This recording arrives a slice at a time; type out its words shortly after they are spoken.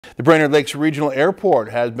The Brainerd Lakes Regional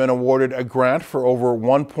Airport has been awarded a grant for over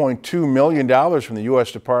 $1.2 million from the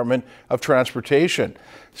U.S. Department of Transportation.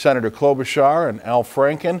 Senator Klobuchar and Al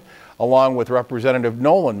Franken, along with Representative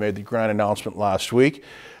Nolan, made the grant announcement last week.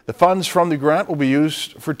 The funds from the grant will be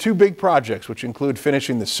used for two big projects, which include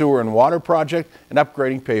finishing the sewer and water project and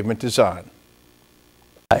upgrading pavement design.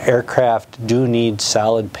 Aircraft do need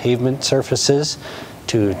solid pavement surfaces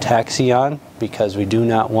to taxi on because we do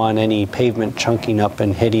not want any pavement chunking up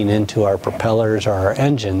and hitting into our propellers or our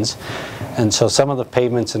engines. And so some of the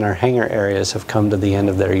pavements in our hangar areas have come to the end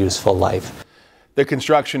of their useful life. The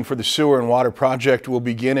construction for the sewer and water project will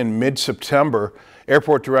begin in mid-September.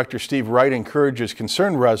 Airport Director Steve Wright encourages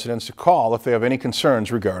concerned residents to call if they have any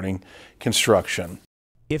concerns regarding construction.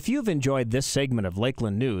 If you've enjoyed this segment of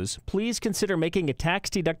Lakeland News, please consider making a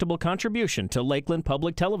tax-deductible contribution to Lakeland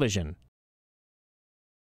Public Television.